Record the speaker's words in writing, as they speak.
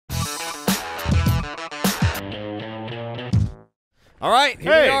All right,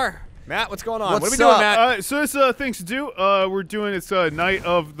 here we are. Matt, what's going on? What are we doing, Matt? So this things to do. We're doing this Night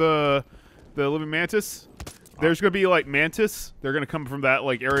of the Living Mantis. There's gonna be like Mantis. They're gonna come from that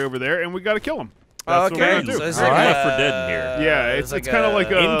like area over there, and we gotta kill them. That's okay. What we're gonna do. So it's like Left 4 Dead in here. Yeah, it's kind of like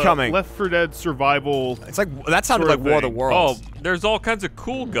a incoming Left 4 Dead survival. It's like that sounded like War of the Worlds. Oh, there's all kinds of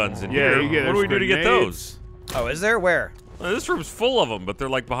cool guns in here. here. What do we do to get those? Oh, is there? Where? Well, this room's full of them, but they're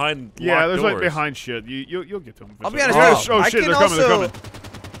like behind. Yeah, there's doors. like behind shit. You'll get to them. I'll be honest. Oh shit, they're coming. They're coming.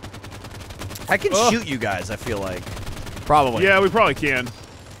 I can shoot you guys. I feel like. Probably. Yeah, we probably can.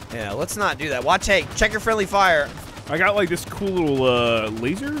 Yeah, let's not do that. Watch. Hey, check your friendly fire. I got like this cool little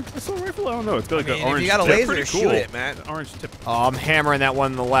laser assault rifle. I don't know. It's got like an orange. If you got a tip. laser, shoot it, man. Orange tip. Oh, I'm hammering that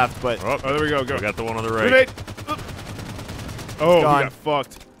one on the left, but oh, there we go. Go. We got the one on the right. Grenade. Oh, we got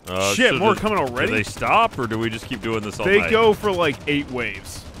fucked. Shit, so more coming already. Do they stop, or do we just keep doing this all night? They go for like 8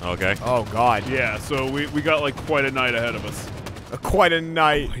 waves. Okay. Oh God. Yeah, so we got like quite a night ahead of us. Quite a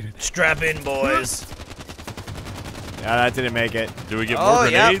night. Strap in, boys. Yeah, that didn't make it. Do we get more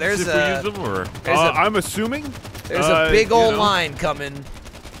grenades there's if we use them, or? I'm assuming. There's a big old line coming.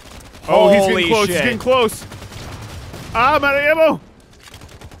 Oh, he's Holy getting close. shit. He's getting close. Ah, I'm out of ammo.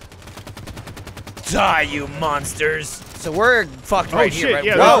 Die, you monsters. So we're fucked right shit, here, right?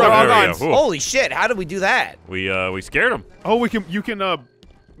 yeah, Whoa, they're right on. here. holy shit, how did we do that? We scared them. Oh, you can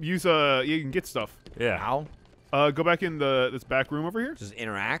use you can get stuff. Yeah. How? Go back in this back room over here. Just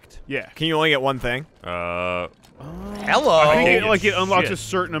interact? Yeah. Can you only get one thing? Hello. I think Oh, it unlocks shit. a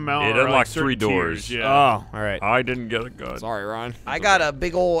certain amount. It or, unlocks like, 3 certain doors. tiers, yeah. Oh, all right. I didn't get a gun. Sorry, Ron. I got a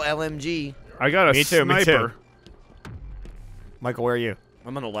big old LMG. I got a Me too, me sniper. too. Michael, where are you?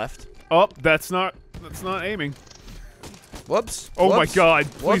 I'm on the left. Oh, that's not aiming. Whoops. Oh my Whoops. God!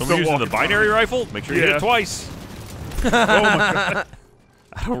 Please Someone don't using walk the in front of binary me. rifle? Make sure you hit Yeah. it twice. Oh my God!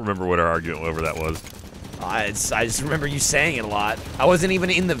 I don't remember what our argument over that was. I just remember you saying it a lot. I wasn't even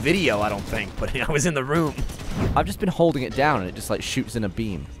in the video, I don't think, but I was in the room. I've just been holding it down and it just like shoots in a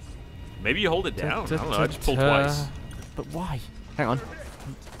beam. Maybe you hold it down. I don't know. I just pulled twice. But why? Hang on.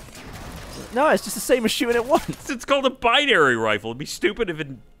 No, it's just the same as shooting it once. It's called a binary rifle. It'd be stupid if it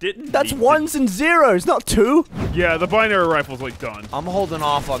didn't. That's need ones and zeros, not 2. Yeah, the binary rifle's like done. I'm holding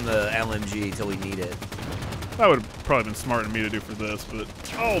off on the LMG till we need it. That would have probably been smart of me to do for this, but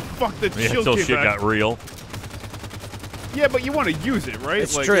oh fuck, the Yeah, shield until came shit back. got real. Yeah, but you want to use it, right?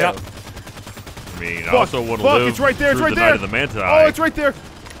 It's like, true. Yeah. I mean, I Fuck, also want to fuck, live it's right there, it's through right the there. night of the Mantis. Oh, it's right there.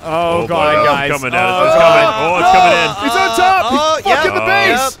 Oh, God, boy, guys. It's coming at us. It's coming. Oh, it's coming in. He's on top. He's fucking the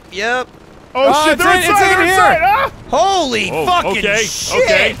base. Yep. Oh shit, they're inside. They're inside. Ah! Holy Oh, fucking okay, shit.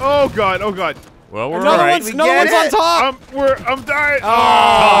 okay. Oh God. Oh God. Well, we're Another alright. one's on top. I'm dying.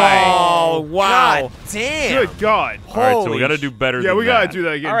 Oh, wow. God damn. Good God. Alright, so we gotta do better Yeah, than we gotta that. do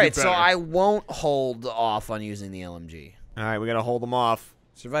that again. All right, do so better. I won't hold off on using the LMG. All right, we got to hold them off.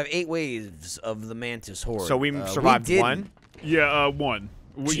 Survive 8 waves of the Mantis horde. So we survived didn't. 1? Yeah, 1.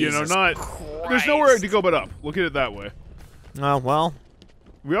 You know, Jesus not. Christ. There's nowhere to go but up. Look at it that way. Oh, well.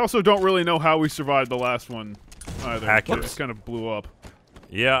 We also don't really know how we survived the last one either. Accurate. It just kind of blew up.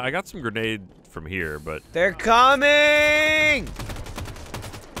 Yeah, I got some grenade from here, but They're coming!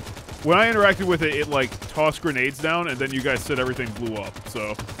 When I interacted with it, it like tossed grenades down, and then you guys said everything blew up.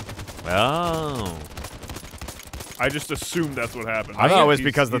 So oh, I just assumed that's what happened. I thought it was He's-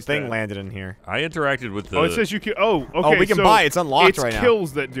 because the he's thing dead. landed in here. I interacted with the. Oh, it says you can. Oh, okay. Oh, we can so buy it. It's unlocked it's right now.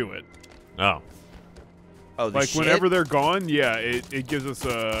 kills that do it. Oh, Oh, the Like shit? whenever they're gone, yeah, it gives us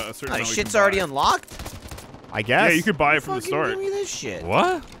a certain. Oh, amount we shit's can already buy. unlocked? I guess. Yeah, you could buy it from the Fucking start. give me this shit.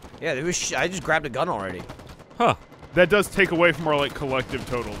 what? Yeah, there was I just grabbed a gun already. Huh? That does take away from our like collective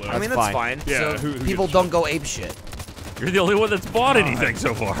total, though. I mean, that's fine. Yeah, So who people gives a don't go ape shit. You're the only one that's bought anything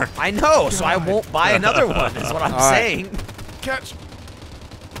so far. I know, so I won't buy another one, is what I'm All right. saying. Catch.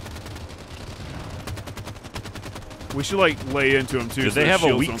 We should like lay into them too. Do so they the have a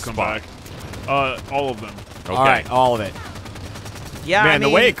shields weak don't come spot? back. All of them. Okay. All right, all of it. Yeah, Man, I mean,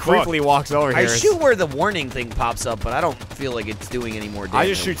 the way it creepily walks over I here. shoot where the warning thing pops up, but I don't feel like it's doing any more damage. I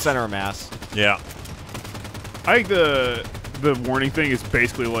just shoot center of mass. Yeah. I think the warning thing is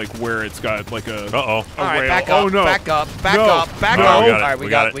basically like where it's got like a. Uh oh. All right, rail. back up, Oh no! back up, back No. up, back No. up. We got it, All right, we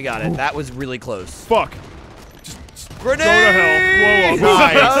got it. we got it. That was really close. Fuck! Grenade! Go to hell! Blow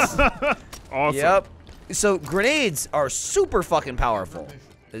up! Nice. Awesome. Yep. So grenades are super fucking powerful,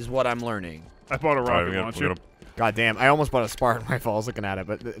 is what I'm learning. I bought a All right, rocket we launcher. God damn, I almost bought a Spartan rifle. I was looking at it,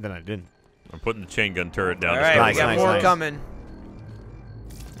 but then I didn't. I'm putting the chain gun turret down. All to right, start we got nice, more nice. coming.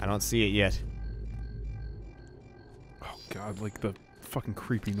 I don't see it yet. Oh god, like the fucking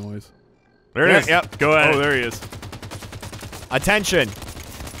creepy noise. There it is. Yep. Go ahead. Oh, there he is. Attention!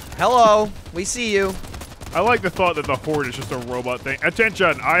 Hello, we see you. I like the thought that the horde is just a robot thing.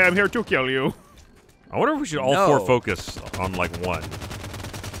 Attention! I am here to kill you. I wonder if we should all No. 4 focus on like one.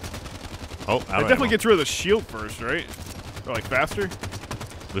 Oh, It definitely gets rid of the shield first, right? Or like faster.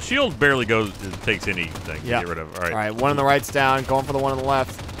 The shield barely goes. It takes anything to Yeah. get rid of. All right. All right, one on the right's down. Going for the one on the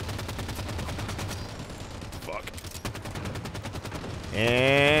left. Fuck.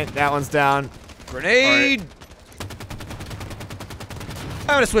 And that one's down. Grenade! I'm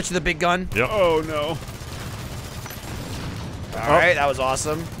gonna switch to the big gun. Yep. Oh no. Alright, that was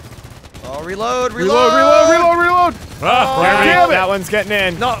awesome. Oh, reload, Reload! reload! Reload! Reload! Reload! Ah, Damn Damn it. that one's getting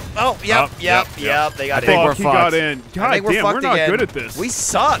in. No, oh, yep, Yep, yep. They got I think in. we're Fuck, he got fucked. in. I God think we're damn, fucked we're not again. good at this. We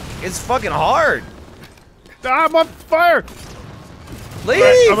suck. It's fucking hard. I'm on fire! Leave!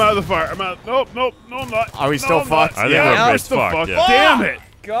 I'm out of the fire. I'm out. Nope, nope, no, I'm not. Are we No, still I'm not. fucked? I think Yeah, we're we're best still fucked, fucked. yeah. Damn it!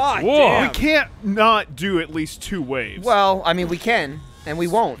 God Whoa. damn. We can't not do at least 2 waves. Well, I mean, we can, and we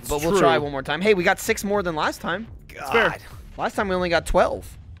won't, but we'll true. try one more time. Hey, we got 6 more than last time. God. fair. Last time we only got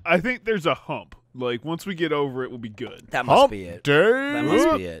 12. I think there's a hump. Like, once we get over it, we'll be good. That must Hump be it. day. That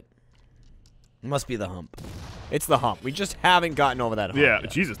must be it. It must be the hump. It's the hump. We just haven't gotten over that hump. Yeah,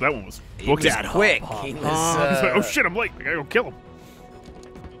 yet. Jesus, that one was He booking. was quick. He was, He's like, oh shit, I'm late. I gotta go kill him.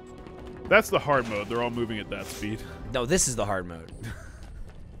 That's the hard mode. They're all moving at that speed. No, this is the hard mode.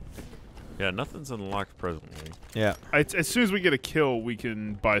 Yeah, nothing's unlocked presently. Yeah. As soon as we get a kill, we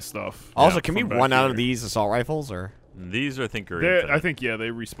can buy stuff. Also, Yeah, can we from back run out here. of these assault rifles or? These I think are. They're- infinite. I think, yeah, they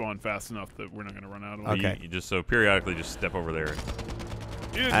respawn fast enough that we're not gonna run out of them. Okay. You just so periodically just step over there.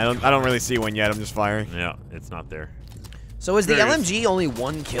 I don't really see one yet. I'm just firing. Yeah, it's not there. So is the There it is. LMG only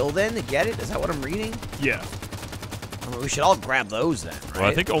 1 kill then to get it? Is that what I'm reading? Yeah. I mean, we should all grab those then, right? Well,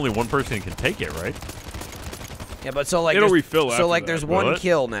 I think only one person can take it, right? Yeah, but so like It'll there's- refill So after like that. there's 1 What?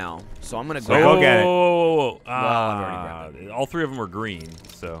 kill now. So I'm gonna So grab. go get it. Whoa. I've already All 3 of them are green.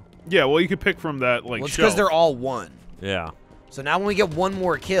 So Yeah, well, you could pick from that, like, Well, it's shelf. because they're all 1. yeah. So now when we get 1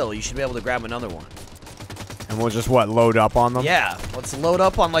 more kill, you should be able to grab another one. And we'll just load up on them. Yeah, let's load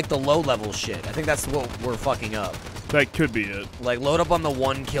up on like the low level shit. I think that's what we're fucking up. That could be it. Like load up on the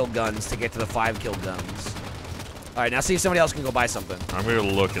 1 kill guns to get to the 5 kill guns. All right, now see if somebody else can go buy something. I'm going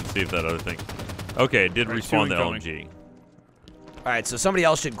to look and see if that other thing. Okay, it did All right, respawn the 2 incoming. LMG. All right, so somebody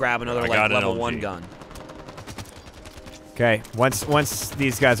else should grab another I like got an level LMG. 1 gun. Okay. Once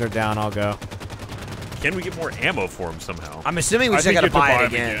these guys are down, I'll go. Can we get more ammo for him somehow? I'm assuming we I just think gotta you have buy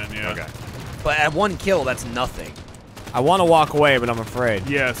to it buy 'em again. yeah. Okay. But at 1 kill, that's nothing. I want to walk away, but I'm afraid.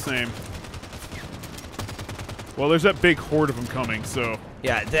 Yeah, same. Well, there's that big horde of them coming, so...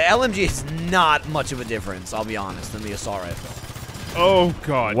 Yeah, the LMG is not much of a difference, I'll be honest, than the assault rifle. Oh,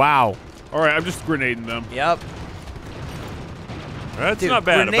 God. Wow. All right, I'm just grenading them. Yep. That's Dude, not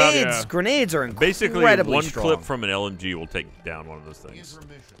bad. grenades, About yeah. grenades are basically incredibly one strong. clip from an LMG will take down one of those things.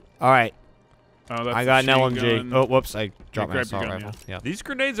 All right. Oh, that's I got an machine LMG. gun. Oh, whoops! I dropped my grab your assault gun, rifle. Yeah. These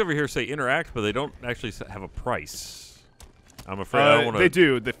grenades over here say interact, but they don't actually have a price. I'm afraid I don't want to. They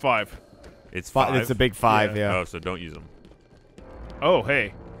do. The 5. It's Fi- 5. It's a big 5. Yeah. Oh, so don't use them. Oh,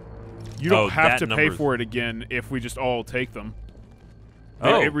 hey. You don't Oh, have that to pay number's- for it again if we just all take them.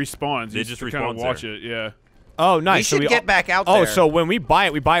 Oh. It respawns. It You just kind of respawns watch there. it, yeah. Oh, We nice. should so get back out Oh, there. so when we buy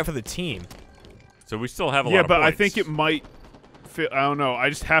it for the team. So we still have a lot Yeah, of but I points. think it might fit. I don't know. I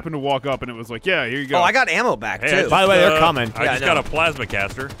just happened to walk up and it was like, yeah, here you go. Oh, I got ammo back, Hey, too. I By the way, just, they're coming. I Yeah, just I know. got a plasma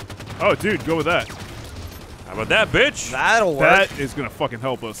caster. Oh, dude, go with that. How about that, bitch? That'll work. That is going to fucking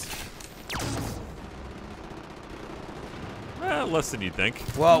help us. Less than you'd think.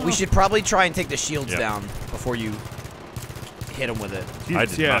 Well, we should probably try and take the shields Yep. down before you hit them with it. I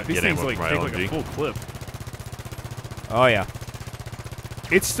Jesus, did yeah, not these get things ammo like for my take like a LMG. full clip. Oh yeah.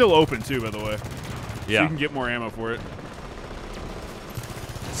 It's still open too, by the way. So Yeah. you can get more ammo for it.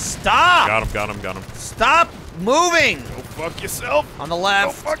 Stop! Got him. Stop moving! Go fuck yourself. On the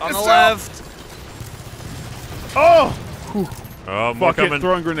left. fuck On the yourself. left. Oh, Oh, more fuck it, coming.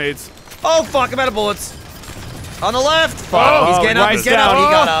 throwing grenades. Oh, fuck, I'm out of bullets. On the left. Fuck, Oh, he's getting up, right he's getting up. down.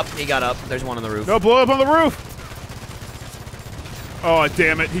 He got up, he got up. There's one on the roof. No, blow up on the roof. Oh,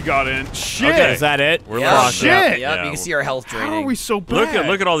 damn it, he got in. Shit. Okay. Is that it? We're Yep, lost. shit. Yep, Yeah, you can see our health draining. How are we so bad?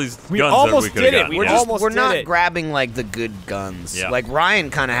 Look at all these We guns almost that we did could it. have We gotten. just- almost We're did not it. grabbing like the good guns. Yeah. Like Ryan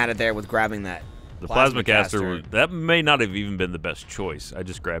kind of had it there with grabbing that. The plasma caster, that may not have even been the best choice. I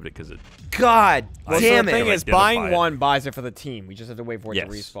just grabbed it because it. God Well, so damn the thing it. is, Identify buying it. one buys it for the team. We just have to wait for it Yes.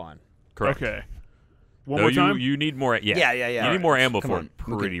 to respawn. Correct. Okay. One No, more time? you need more. Yeah. Yeah. You need more ammo Come for on. it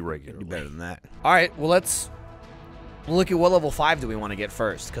We pretty could regularly. do better than that. All right, well, let's Look at what level 5 do we want to get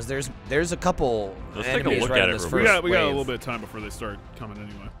first? Because there's a couple Let's take a enemies look right at in it this real first We got a wave. little bit of time before they start coming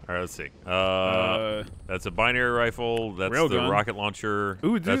anyway. All right, let's see. That's a binary rifle. That's the Railgun. rocket launcher.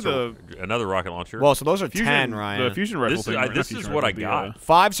 Ooh, dude, that's another rocket launcher. Well, so those are Fusion, 10, Ryan. The fusion rifle This thing. is- right? Not this fusion is rifle, what I the, got.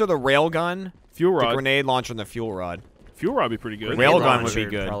 5s are the railgun, Fuel the rod. grenade launcher, and the fuel rod. Fuel rod would be pretty good. Rail- Railgun Launcher would be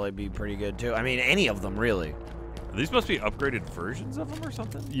good. Probably be pretty good too. I mean, any of them really. These must be upgraded versions of them or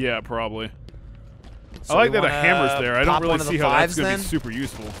something. Yeah, probably. So I like we that a wanna hammer's there. I don't pop really one of the see how that's 5s going to then? be super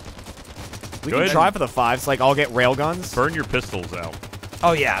useful. We Go can ahead try and- for the 5s. Like, I'll get railguns. Burn your pistols out,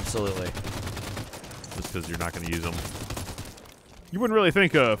 Oh yeah, absolutely. just because you're not going to use them. You wouldn't really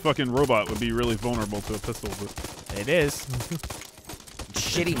think a fucking robot would be really vulnerable to a pistol, but It is.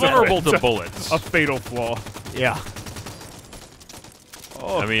 Shitty Vulnerable It's to a- bullets. a fatal flaw. Yeah.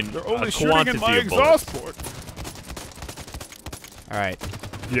 Oh, I mean, they're only a shooting in quantity my of bullets. exhaust port. All right.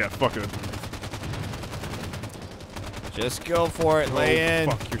 Yeah, fuck it. Just go for it. Lay in.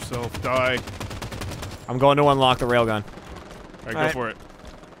 Fuck yourself. Die. I'm going to unlock the railgun. All right, go Alright. for it.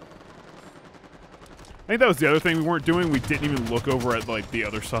 I think that was the other thing we weren't doing. We didn't even look over at, like, the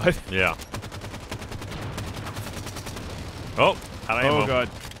other side. Yeah. Oh, out of Oh, ammo. God.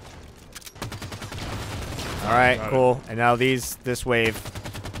 All right, Got it. cool. And now this wave.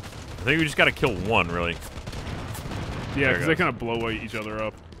 I think we just got to kill one, really. Yeah, There it because they goes. kind of blow each other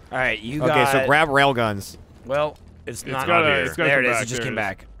up. All right, you Okay, got. so grab railguns. Well, it's not. gotta- it's gotta there come it is. back, It just there came it is.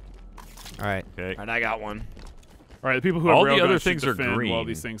 back. All right. Okay. All right, I got one. All right, the people who have All the railguns other should things are defend while green.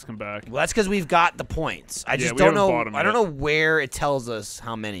 these things come back. Well, that's because we've got the points. I Yeah, just we don't haven't know. bought 'em I don't yet. know where it tells us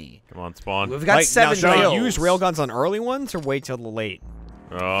how many. Come on, spawn. We've got Like, now, 7 should I kills. use railguns on early ones or wait till the late?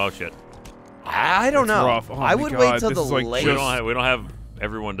 Oh shit. I don't That's know. rough. Oh I my would God, wait till this the is like late. We don't have.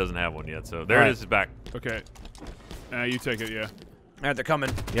 Everyone doesn't have one yet, so there All it right. is. It's back. Okay. You take it, yeah. All right, they're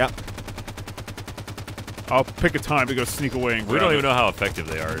coming. Yep. I'll pick a time to go sneak away and We grab don't it. even know how effective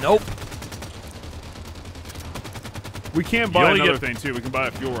they are. Nope. We can You buy only another get- thing, too. We can buy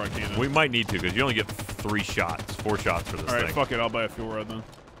a fuel rod cannon. We might need to because you only get 4 shots for this All right, thing, fuck it. I'll buy a fuel rod then.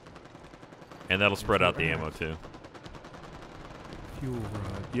 and that'll spread out the ammo too. Fuel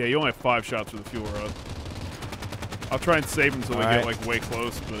rod. Yeah, you only have 5 shots for the fuel rod. I'll try and save them until they All get, right. like, way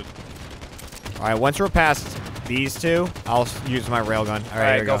close, but... All right, once we're past these two, I'll use my railgun. All right, All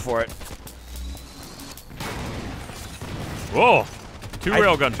right, here we go for it. Whoa! 2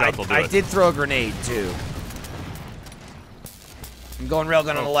 railgun shots will do I it. did throw a grenade too. I'm going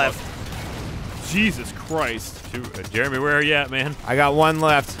railgun on the left. Jesus Christ. Jeremy, where are you at, man? I got one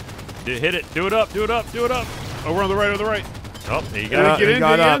left. Hit it. Do it up. Do it up. Do it up. Oh, we're on the right or the right? Oh, there you Did go. we get he in?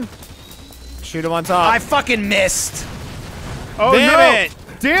 got Did we up. get in? Shoot him on top. I fucking missed. Oh, Damn no! it!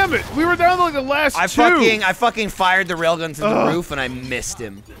 Damn it! We were down to, like, the last I two! fucking fired the railgun through the roof and I missed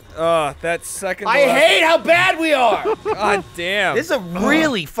him. That second. I hate how bad we are. God damn. This is a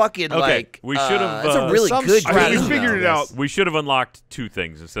really fucking like. we should've, It's a really some good strategy I game. think we figured though. it out. We should have unlocked 2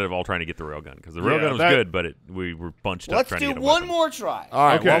 things instead of all trying to get the railgun because the Yeah, railgun was that- good, but we were bunched up Let's trying do to get a one weapon. more try. All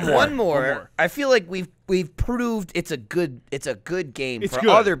right, Okay. one more. One more. One more. I feel like we've proved it's a good game It's for good.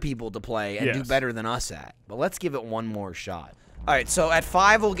 other people to play and do Yes. better than us at. But let's give it one more shot. All right, so at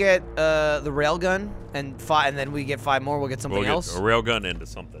 5 we'll get the railgun, and then we get 5 more. We'll get something We'll get else. a railgun into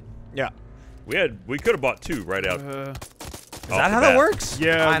something. Yeah. We could have bought 2 right out. Is that how that works?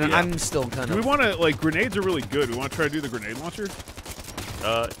 Yeah, I'm still kind Do we of. want to, like, grenades are really good. We want to try to do the grenade launcher?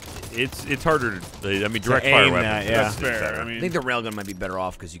 It's harder. I mean, direct fire aim weapons. that, yeah. That's fair. better. I I mean, think the railgun might be better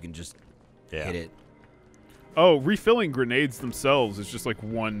off because you can just yeah. hit it. oh, refilling grenades themselves is just, like,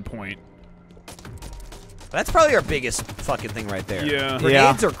 1 point. That's probably our biggest fucking thing right there. Yeah.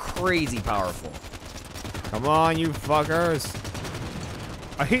 Grenades are crazy powerful. Come on, you fuckers.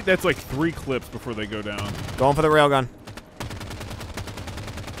 I hate that's, like, 3 clips before they go down. Going for the railgun.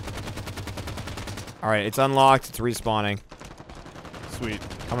 All right, it's unlocked. It's respawning. Sweet.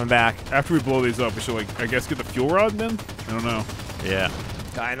 Coming back. After we blow these up, we should, like, I guess get the fuel rod then? I don't know. Yeah.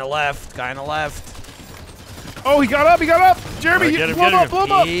 Guy on the left. Guy on the left. Oh, he got up! He got up! Jeremy, All right, get him, blow him get up! him. Blow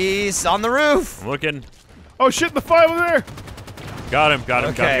him up! He's on the roof. I'm looking. Oh, shit, the 5 over there! Got him. Got him.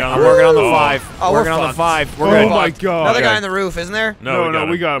 Okay. Got I'm him. working on the Oh. 5. Oh, we're working on the fucked. 5. We're Oh good. my God. Another guy Okay. on the roof, isn't there? No, we got him.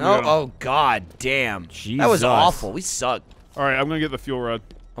 we got him. No. we got him. Oh God, damn. That was Jesus. awful. We suck. All right, I'm gonna get the fuel rod.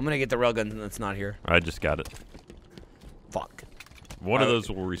 I'm gonna get the railgun that's not here. I just got it. Fuck. One of those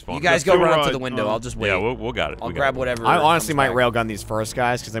will respawn. You guys The go fuel run up to rod, the window. I'll just wait. Yeah, we got it. I'll We got grab it. whatever. I honestly comes might back. railgun these first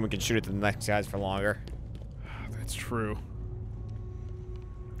guys because then we can shoot at the next guys for longer. That's true.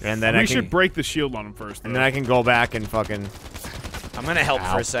 And then We I should can, break the shield on him first. and though. then I can go back and fucking. I'm gonna help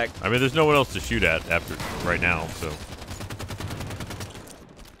Ow. for a sec. I mean, there's no one else to shoot at after right now, so. All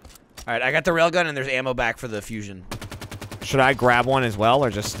right, I got the railgun and there's ammo back for the fusion. Should I grab one as well, or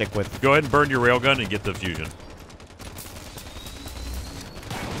just stick with? Go ahead and burn your railgun and get the fusion.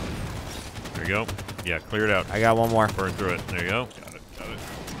 There you go. Yeah, clear it out. I got one more. Burn through it. There you go. Got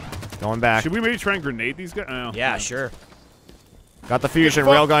it. Going back. Should we maybe try and grenade these guys? Oh, Yeah, sure. Got the fusion.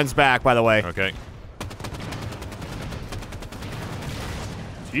 Railgun's back, by the way. Okay.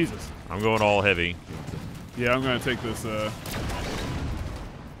 Jesus. I'm going all heavy. Yeah, I'm gonna take this. Oh,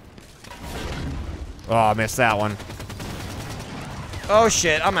 I missed that one. Oh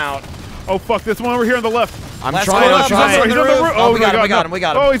shit, I'm out. Oh fuck, this one over here on the left. I'm Let's trying. go I'm up. trying. He's on the roof. Oh, we my got him, God, we got no. him, we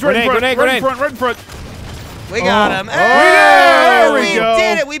got him. Oh, he's right in front. Grenade, Right in front. Right in front. We got him. Oh, Hey, there we go.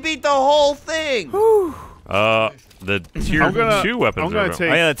 did it. We beat the whole thing. The tier I'm gonna- 2 weapons I'm gonna are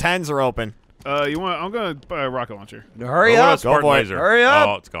take- Oh yeah, the 10s are open. You want? I'm gonna buy a rocket launcher. Hurry Oh, what up. a Spartan for it. laser. Hurry up.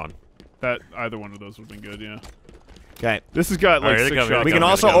 Oh, it's gone. That either one of those would have been good. Yeah. Okay. This has got like Alright, here they 6 come, here shots. We they can go,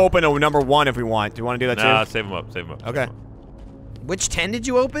 also here they go. open a number 1 if we want. Do you want to do that Nah, too? save them up. Save them up. Okay. Which 10 did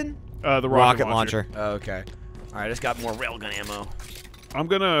you open? The Rocket launcher. Oh, okay. All right, I just got more railgun ammo. I'm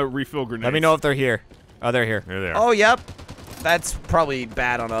gonna refill grenades. Let me know if they're here. Oh, they're here. Here they are. Oh, yep. That's probably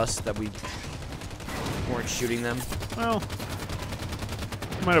bad on us that we weren't shooting them. Well,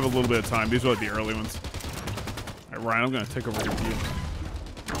 we might have a little bit of time. These are like the early ones. All right, Ryan, I'm gonna take over here with you.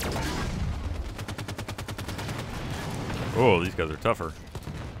 Oh, these guys are tougher.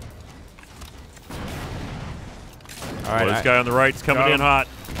 All right. Oh, this guy on the right's coming Got in him. hot.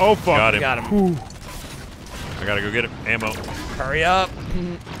 Oh fuck. Got him. Got him. Whew. I gotta go get it. Ammo. Hurry up.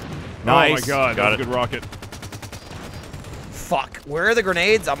 Nice. Oh my god, Got that was a it. good rocket. Fuck. Where are the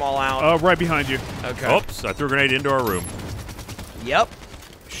grenades? I'm all out. Right behind you. Okay. Oops, I threw a grenade into our room. Yep.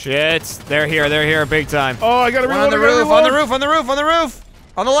 Shit. They're here. They're here big time. Oh, I gotta One reload. on the I gotta roof, on the reload. roof, on the roof, on the roof.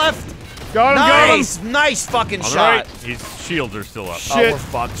 On the left. Got him. Nice. Nice fucking On the shot. right, his shields are still up. Shit. Oh, we're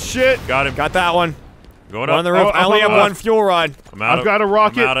fucked. Shit. Got him. Got that one. Going One up. on the roof. Oh, I only up have on the one left. fuel rod. I'm out I've got a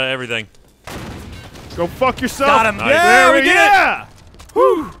rocket. I'm out of everything. Go fuck yourself. Got him. Nice. Yeah, we did it. Yeah.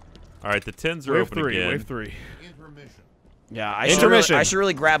 Whew. All right, the 10s are Wave open 3. again. Wave 3. Yeah, Intermission. I should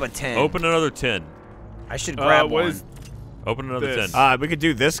really grab a 10. Open another 10. I should grab what one. is Open another This. 10. We could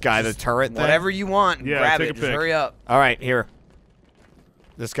do this guy, the turret thing. Whatever you want, Yeah, grab take it. a Just pic. hurry up. All right, here.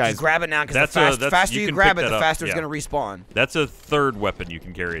 This guy's. Just grab it now, because That's the a- faster you you can grab pick it, the that up, faster it's yeah. going to respawn. That's a third weapon you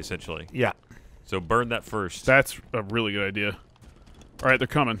can carry, essentially. Yeah. So burn that first. That's a really good idea. All right, they're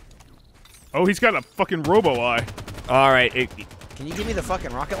coming. Oh, he's got a fucking robo eye. All right. Can you give me the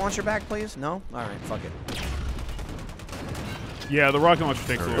fucking rocket launcher back, please? No? All right, fuck it. Yeah, the rocket launcher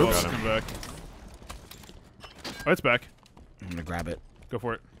takes a There little we while go. to come back. Oh, it's back. I'm going to grab it. Go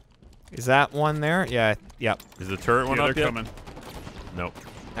for it. Is that one there? Yeah. Yep. Is the turret one Yeah, up they're yet? coming. Nope.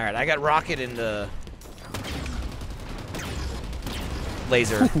 All right, I got rocket into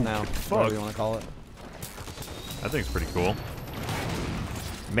laser now. Whatever you want to call it. That thing's pretty cool.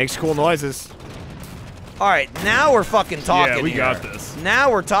 Makes cool noises. All right, now we're fucking talking. Yeah, we here. got this.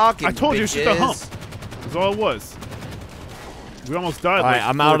 Now we're talking. I told you it's just a hump. bitches. That's all it was. We almost died All like right,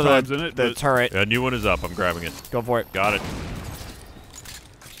 I'm 4 out of times in it. the but- turret. A new one is up. I'm grabbing it. Go for it. Got it.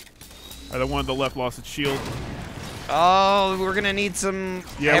 The one on the left lost its shield. Oh, we're gonna need some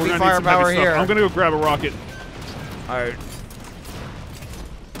Yeah, heavy we're gonna need some firepower heavy stuff. here. I'm gonna go grab a rocket. All right.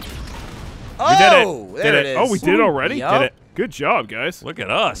 We did it. Oh, Did there it. it is. Oh, we did it already? Yup. Did it. Good job, guys. Look at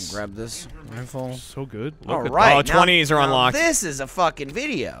us. Grab this rifle. So good. Look All at right. Oh, 20s are now unlocked. This is a fucking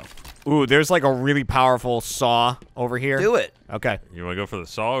video. Ooh, there's like a really powerful saw over here. Do it. Okay. You want to go for the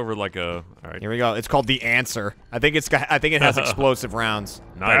saw over like a... All right. Here we go. It's called the Answer. I think it's got. I think it has explosive rounds.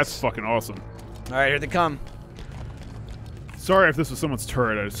 Nice. That's fucking awesome. All right, here they come. Sorry if this was someone's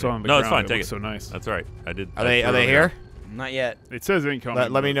turret. I just saw on the No, ground. it's fine. It Take looks it. so nice. That's all right. I did. Are they here? Not yet. It says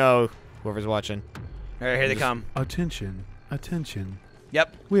incoming. Let me know, whoever's watching. All right, here they come. Attention. Attention.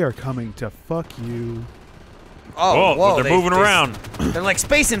 Yep. We are coming to fuck you. Oh, Whoa, whoa. they're moving around. They're like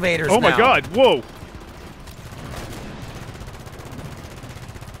space invaders Oh my now. god. Whoa.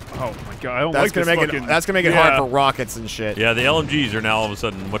 Oh my god. I don't That's like gonna this make fucking... it. That's gonna make it hard for rockets and shit. Yeah, the LMGs are now all of a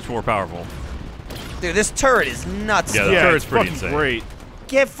sudden much more powerful. Dude, this turret is nuts. Yeah, the Yeah, turret's it's pretty fucking insane. great.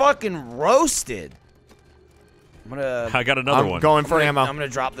 Get fucking roasted. I'm gonna. I got another I'm one. going for I'm ammo. gonna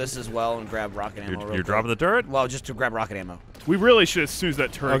drop this as well and grab rocket ammo. You're dropping the turret? Well, just to grab rocket ammo. We really should, as soon as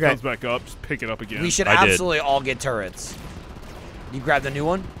that turret Okay. comes back up, just pick it up again. We should I did. absolutely all get turrets. You grab the new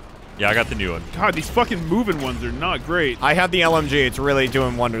one? Yeah, I got the new one. God, these fucking moving ones are not great. I have the LMG. It's really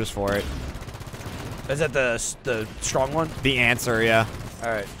doing wonders for it. Is that the strong one? The Answer, yeah. All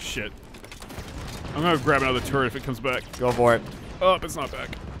right. Shit. I'm gonna grab another turret if it comes back. Go for it. Oh, it's not back.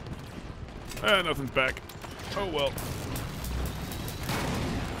 Nothing's back. Oh well.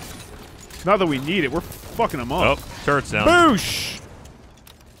 Not that we need it. We're fucking them up. Oh, turret's down. Boosh!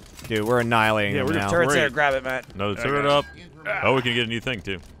 Dude, we're annihilating Yeah, them we're now. turret- Turret's there. Great. Grab it, Matt. Another turret up. Oh, we can get a new thing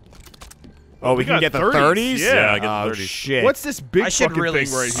too. Oh, we We can got get the 30s. 30s? Yeah, I get the Oh, 30s. shit. What's this big I should fucking really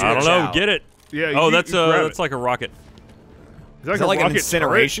thing right see here? I don't know. out. Get it. Yeah. Oh, you that's grab that's it. like a rocket. Is that Is that like an rocket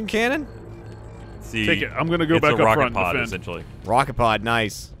incineration cannon? See, Take it. I'm gonna go it's back a up rocket front and pod defend. essentially. Rocket pod,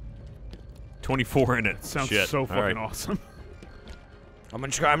 nice. 24 in it. Sounds Shit. so All fucking right. awesome. I'm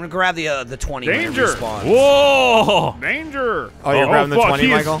gonna grab the 20 when it Danger. respawns. Whoa! Danger! Oh, you're grabbing the fuck, 20,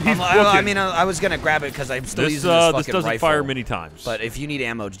 he is- Michael? He's I booking. mean, I was gonna grab it because I'm still This using this fucking this doesn't rifle. fire many times. But if you need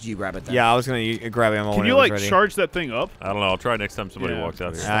ammo, you grab it then. Yeah, I was gonna grab ammo Can when you it was like ready. charge that thing up I don't know. I'll try next time somebody Yeah. walks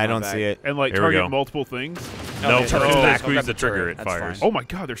out here. I don't back. see it. and like Here we target go. multiple things? No, Okay, turret's Oh. back. I'll squeeze grab the trigger. turret. It That's fires. fine. Oh my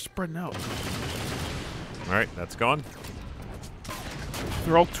god, they're spreading out. All right, that's gone.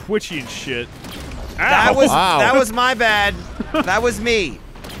 They're all twitchy and shit. That Ow! was Wow. that was my bad. That was me.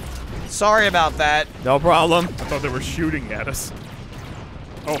 Sorry about that. No problem. I thought they were shooting at us.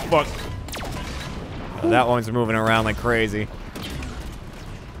 Oh fuck. That one's moving around like crazy.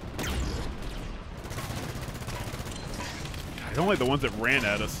 I don't like the ones that ran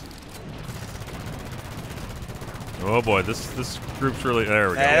at us. Oh boy, this group's really there.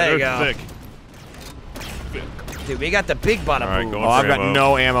 We go. There you They're go. thick. Dude, we got the big bada All right, boom. go Oh, I've got ammo.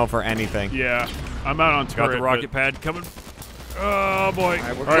 no ammo for anything. Yeah, I'm out on Got turret. the rocket pad coming. Oh boy! All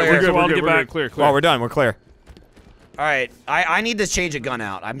right, we're All right, clear. we're good. So I'll We're get good. We're back. good. Clear. Clear. Well, we're done. We're clear. All right, I need to change a gun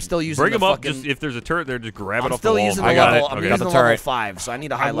out. I'm still using Bring the them up. fucking. Just if there's a turret there, just grab it I'm off still the wall. using I the got level. it. I'm Okay. using Got the the level turret. 5, so I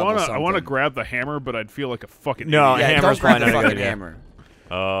need a high I level wanna something. grab the hammer, but I'd feel like a fucking No, idiot. Yeah, hammer's don't grab probably the not a fucking good idea. hammer.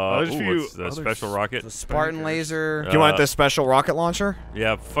 There's a few what's the other special rocket? The Spartan laser. Do you want the special rocket launcher?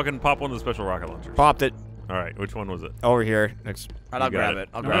 Yeah, fucking pop one of the special rocket launchers. Popped it All right, which one was it? over here. It's I'll You got grab it.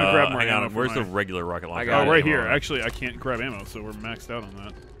 I'll I'm grab gonna it. grab more hang ammo on. for Where's the mine. regular rocket launcher? got Oh, it. right Come here. on. Actually, I can't grab ammo, so we're maxed out on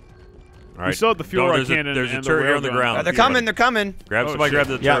that. All right. still have the fuel rod there's cannon A, there's a and the turret here on the railgun. ground. They're coming. They're coming. Grab Oh, somebody. shit.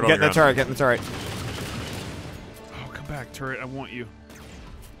 Grab the yeah. turret. Get on in the ground. turret. Get in the turret. Oh, come back, turret. I want you.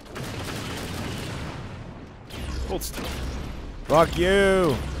 Hold still. Fuck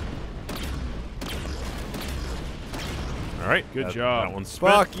you. All right. Good that, job. That one's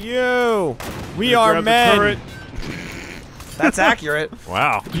spent. Fuck you. We Grab are the men. turret. That's accurate.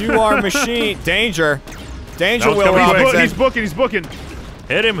 Wow. You are machine. Danger. Danger, That was Will coming quick. Robinson. He's booking. He's booking.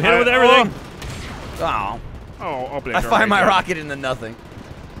 Hit him with everything. Oh, Oh, I'll be I fired my rocket into nothing.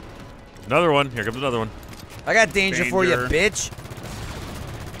 Another one. Here comes another one. I got danger for you, Danger. bitch.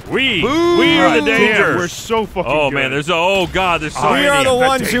 We Boom. are the God danger. Damn, we're so fucking Oh good. man, there's oh god, there's so We many. are the The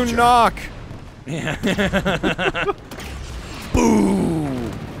ones who danger. knock.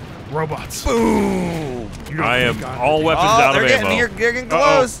 robots. Boom. You don't I am think all weapons Oh, out they're of getting, ammo. they're getting Uh-oh.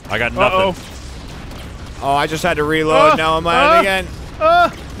 close. I got nothing. Uh-oh. Oh, I just had to reload. Now I'm at it again.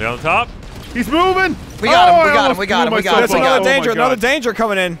 They on the top? He's moving. We got him, Oh, we I got him, almost we got blew him, we got myself him. There's Oh my another up. danger. Oh my Another God. danger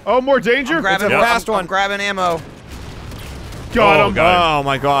coming in. Oh, more danger. I'm grabbing, It's a fast I'm one. grabbing ammo. Got Oh, him. God. Oh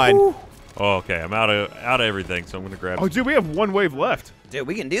my god. Oh, okay. I'm out of everything, so I'm gonna grab. Oh, dude, we have one wave left. Dude,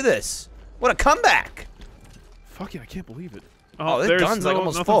 we can do this. What a comeback. Fuck it, I can't believe it. Oh, this there's gun's like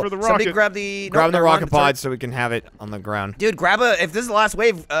almost nothing full. for the Somebody rocket. grab the... Grab nope, the never mind, rocket the turret. pod so we can have it on the ground. Dude, grab a... If this is the last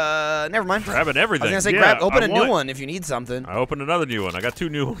wave, never mind. Grabbing I everything. was gonna say, Yeah, open I a new want- one if you need something. I opened another new one. I got 2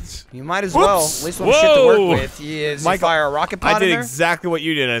 new ones. You might as well. Whoops. At least we'll have shit to Whoa. work with. You Michael, fire a rocket pod I did in there? exactly what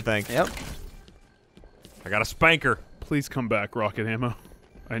you did, I think. Yep. I got a spanker. Please come back, rocket ammo.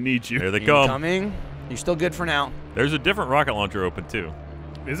 I need you. There they come. Incoming. You're still good for now. There's a different rocket launcher open too.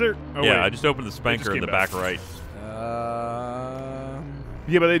 Is there? Oh, Yeah, wait. I just opened the spanker in came the back. back right.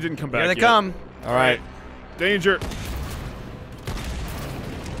 Yeah, but they didn't come back Here they yet. come. All right. Danger.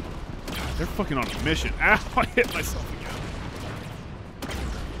 They're fucking on a mission. Ow, I hit myself again.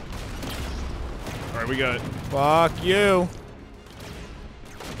 All right, we got it. Fuck you.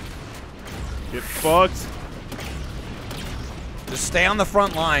 Get fucked. Just stay on the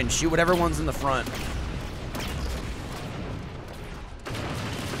front line. Shoot whatever one's in the front.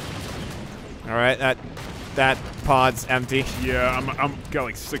 All right, that pod's empty. Yeah, I'm got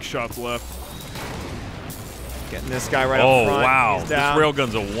like 6 shots left. Getting this guy right Oh up front. wow, He's this down.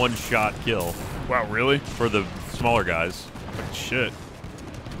 railgun's a one-shot kill Wow, really? for the smaller guys. Shit.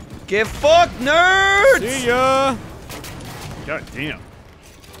 Get fucked, nerds! See ya. God damn.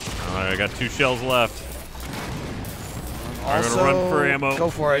 All right, I got 2 shells left. I'm Also, gonna run for ammo. Go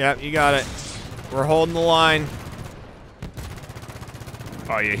for it. Yep, you got it. We're holding the line.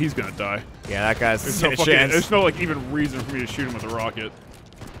 Oh yeah, he's gonna die. Yeah, that guy's There's a no fucking. chance. There's no like even reason for me to shoot him with a rocket.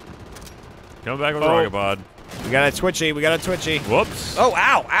 Coming back with a Oh. rocket pod. We got a twitchy. We got a twitchy. Whoops. Oh,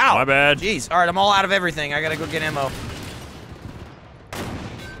 ow, ow. My bad. Jeez. All right, I'm all out of everything. I gotta go get ammo.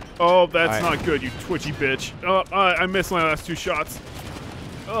 Oh, that's All right. not good, you twitchy bitch. I missed my last 2 shots.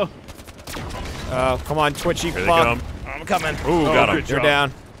 Oh, Come on, twitchy Here they fuck. come. I'm coming. Ooh, got him. good You're job.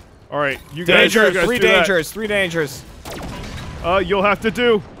 down. All right, you guys. Dangers. You guys 3 do that. dangers. 3 dangers. You'll have to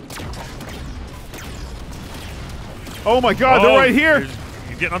do. Oh my God, they're right here.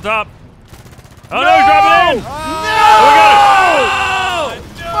 He's getting on top. Oh no, he's dropping in.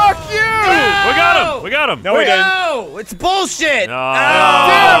 Fuck you! We got him. We got him. No, we didn't. No, it's bullshit. No.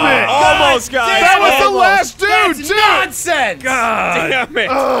 Damn it! Almost, guys. That was the Almost. last dude, That's too. nonsense. God. Damn it.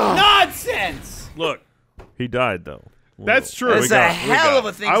 Nonsense. Look, he died though. That's true. That's a hell of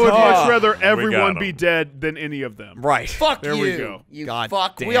a thing. I would to much do. rather got everyone him. be dead than any of them. Right. Fuck There you. we go. You God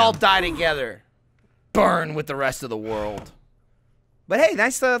fuck. We damn. all die together. Burn with the rest of the world. But hey,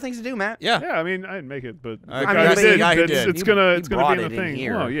 nice things to do, Matt. Yeah. Yeah, I mean, I didn't make it, but the I guy mean, who the did, guy who it's, did. it's gonna He be brought in it the thing.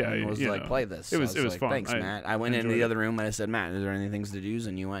 here. Well, yeah, and was you like, know. play this. It was like, fun. Thanks, Matt. I went into enjoyed the it. other room and I said, Matt, is there any things to do?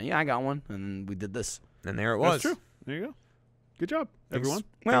 And you went, yeah, I got one. And then we did this. And there it That's was. true. There you go. Good job, everyone.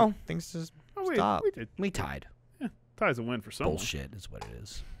 Well, Things just Oh wait, stop. we did. we tied. Ties a win for someone. Bullshit is what it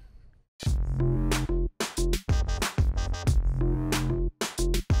is.